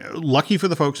 and lucky for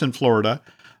the folks in Florida,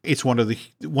 it's one of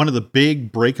the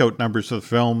big breakout numbers of the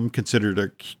film, considered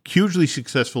a hugely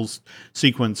successful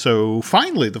sequence. So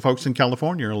finally, the folks in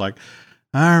California are like,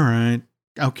 all right,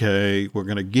 okay, we're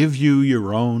going to give you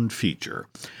your own feature.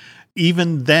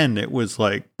 Even then, it was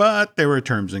like, but there were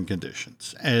terms and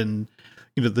conditions. And,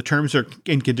 you know, the terms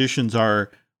and conditions are,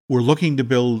 we're looking to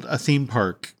build a theme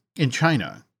park in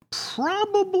China,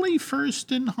 probably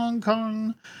first in Hong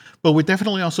Kong, but we're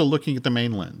definitely also looking at the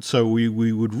mainland. So we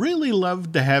would really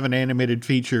love to have an animated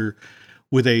feature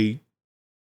with a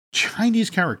Chinese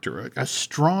character, a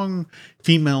strong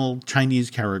female Chinese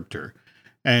character.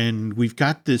 And we've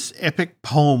got this epic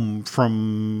poem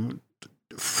from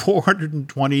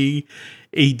 420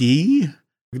 AD,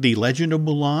 the Legend of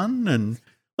Mulan, and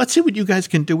let's see what you guys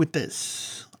can do with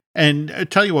this. And I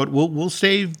tell you what, we'll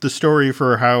save the story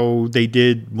for how they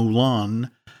did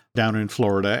Mulan down in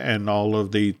Florida and all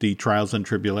of the trials and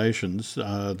tribulations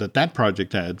that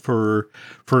project had for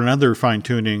another fine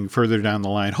tuning further down the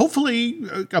line. Hopefully,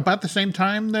 about the same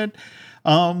time that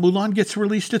Mulan gets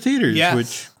released to theaters, yes.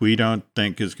 Which we don't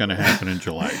think is going to happen in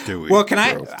July, do we? Well, can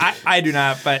I do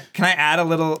not, but can I add a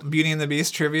little Beauty and the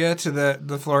Beast trivia to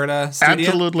the Florida studio?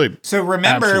 Absolutely. So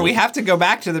remember, we have to go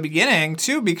back to the beginning,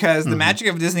 too, because the magic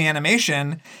of Disney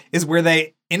animation is where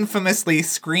they infamously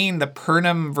screened the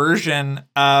Purnam version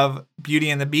of Beauty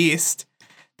and the Beast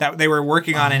that they were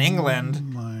working on in England.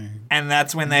 And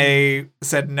that's when they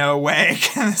said, no way,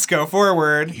 can this go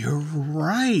forward? You're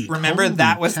right. Remember,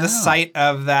 that was the site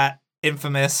of that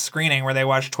infamous screening where they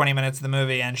watched 20 minutes of the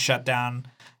movie and shut down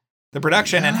the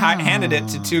production and handed it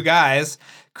to two guys,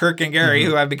 Kirk and Gary,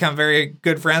 who I've become very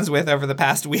good friends with over the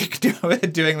past week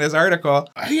doing this article.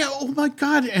 Yeah, oh my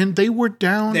God. And they were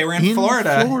in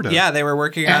Florida. Yeah, they were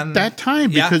working at that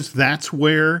time because that's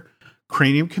where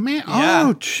Cranium Command. Yeah.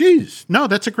 Oh, jeez. No,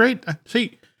 that's a great.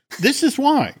 See, this is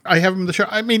why I have them the show.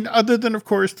 I mean, other than, of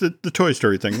course, the Toy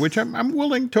Story thing, which I'm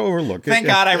willing to overlook. Thank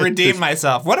God I redeemed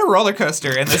myself. What a roller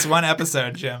coaster in this one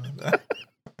episode, Jim.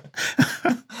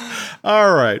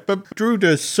 All right. But Drew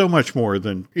does so much more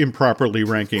than improperly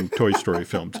ranking Toy Story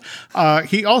films.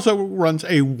 He also runs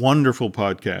a wonderful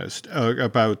podcast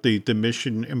about the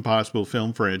Mission Impossible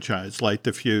film franchise, Light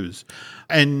the Fuse.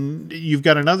 And you've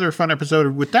got another fun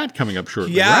episode with that coming up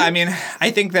shortly. Yeah, right? I mean,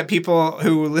 I think that people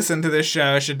who listen to this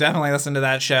show should definitely listen to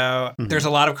that show. There's a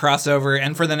lot of crossover.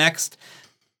 And for the next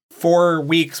 4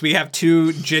 weeks, we have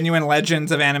two genuine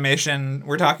legends of animation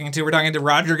we're talking to. We're talking to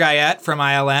Roger Guyette from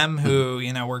ILM, who,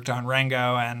 you know, worked on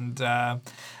Rango and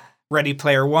Ready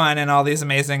Player One and all these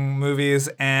amazing movies,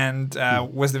 and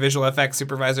was the visual effects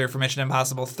supervisor for Mission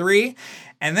Impossible 3.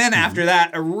 And then after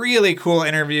that, a really cool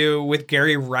interview with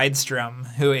Gary Rydstrom,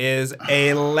 who is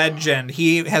a legend.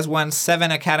 He has won 7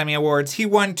 Academy Awards. He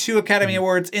won 2 Academy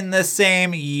Awards in the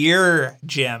same year,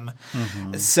 Jim.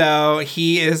 So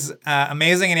he is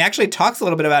amazing, and he actually talks a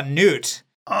little bit about Newt.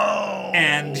 Oh.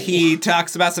 And he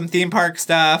talks about some theme park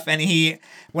stuff, and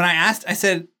when I asked, I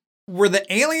said, were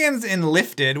the aliens in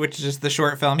Lifted, which is the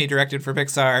short film he directed for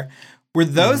Pixar, were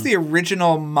those the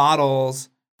original models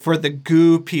for the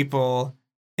goo people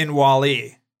in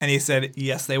WALL-E? And he said,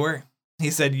 yes, they were. He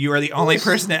said, you are the only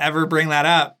person to ever bring that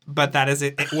up, but that is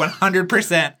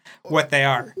 100% what they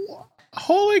are.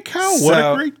 Holy cow, what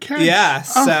a great catch. Yeah,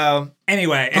 so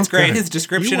anyway, it's great. His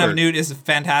description of Newt is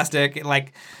fantastic.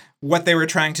 Like, what they were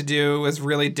trying to do was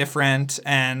really different,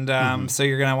 and so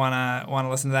you're gonna want to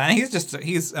listen to that. And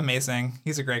he's amazing.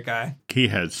 He's a great guy. He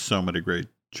has so many great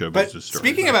showbiz But stories.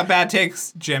 speaking about bad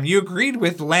takes, Jim, you agreed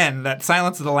with Len that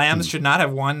Silence of the Lambs should not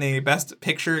have won the Best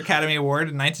Picture Academy Award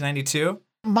in 1992.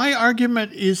 My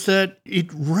argument is that it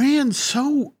ran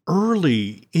so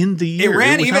early in the year. It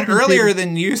ran even earlier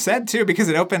than you said too, because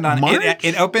it opened on March?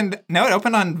 It opened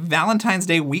on Valentine's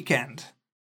Day weekend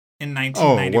in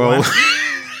 1991. Oh well.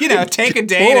 You know, take a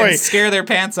date and scare their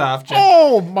pants off, Jim.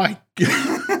 Oh, my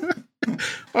God.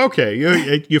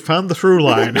 Okay, you found the through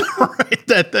line.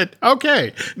 Right?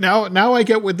 Okay, now I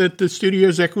get where the studio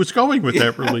exec was going with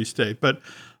that release date. But,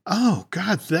 oh,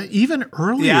 God, that even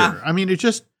earlier. Yeah. I mean, it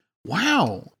just,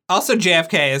 wow. Also,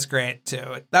 JFK is great,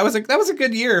 too. That was a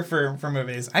good year for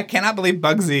movies. I cannot believe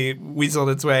Bugsy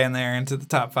weaseled its way in there into the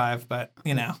top 5, but,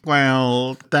 you know.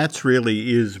 Well, that's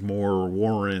really is more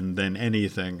Warren than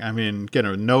anything. I mean,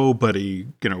 nobody,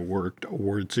 worked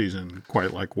award season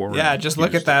quite like Warren. Yeah, just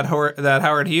look at that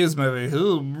Howard Hughes movie.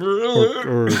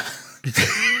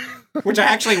 Which I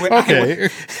actually... Okay.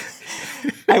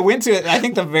 I went to, I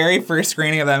think, the very first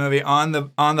screening of that movie on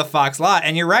the Fox lot,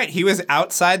 and you're right. He was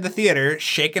outside the theater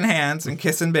shaking hands and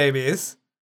kissing babies.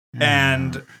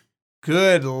 And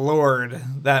good Lord,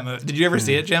 that movie. Did you ever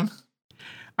see it, Jim?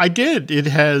 I did. It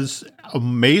has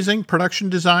amazing production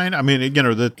design. I mean,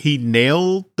 he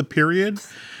nailed the period.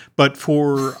 But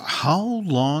for how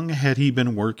long had he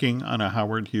been working on a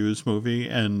Howard Hughes movie?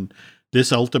 And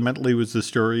this ultimately was the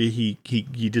story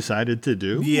he decided to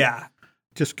do? Yeah.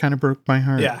 Just kind of broke my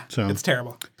heart. Yeah, so it's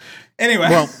terrible. Anyway.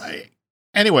 Well,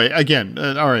 again,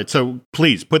 all right. So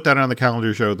please put that on the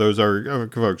calendar show. Those are,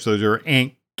 folks,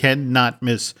 cannot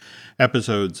miss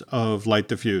episodes of Light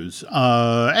the Fuse.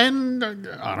 And on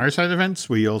our side of events,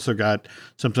 we also got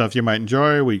some stuff you might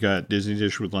enjoy. We got Disney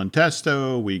Dish with Len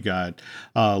Testo. We got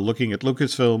Looking at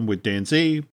Lucasfilm with Dan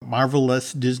Z.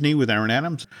 Marvelous Disney with Aaron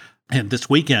Adams. And this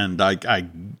weekend, I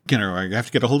have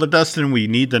to get a hold of Dustin. We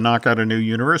need to knock out a new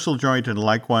Universal joint, and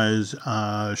likewise,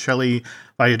 Shelley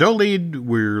Valladolid.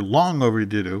 We're long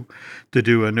overdue to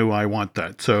do a new I Want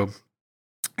That. So,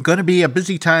 going to be a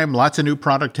busy time. Lots of new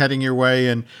product heading your way,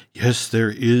 and yes,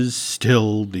 there is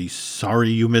still the sorry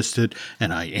you missed it,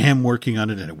 and I am working on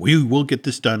it, and we will get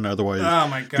this done. Otherwise, oh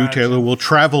my God, Drew Taylor will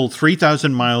travel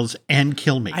 3,000 miles and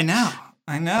kill me. I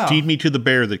know. Feed me to the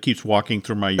bear that keeps walking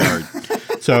through my yard.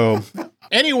 So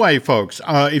anyway, folks,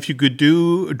 if you could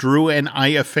do Drew and I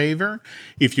a favor,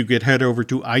 if you could head over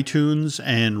to iTunes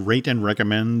and rate and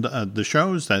recommend the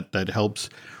shows, that helps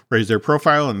raise their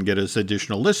profile and get us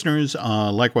additional listeners.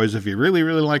 Likewise, if you really,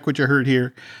 really like what you heard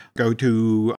here, go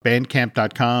to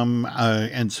bandcamp.com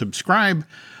and subscribe.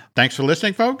 Thanks for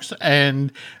listening, folks.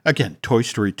 And again, Toy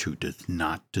Story 2 does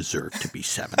not deserve to be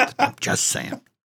 7th. I'm just saying.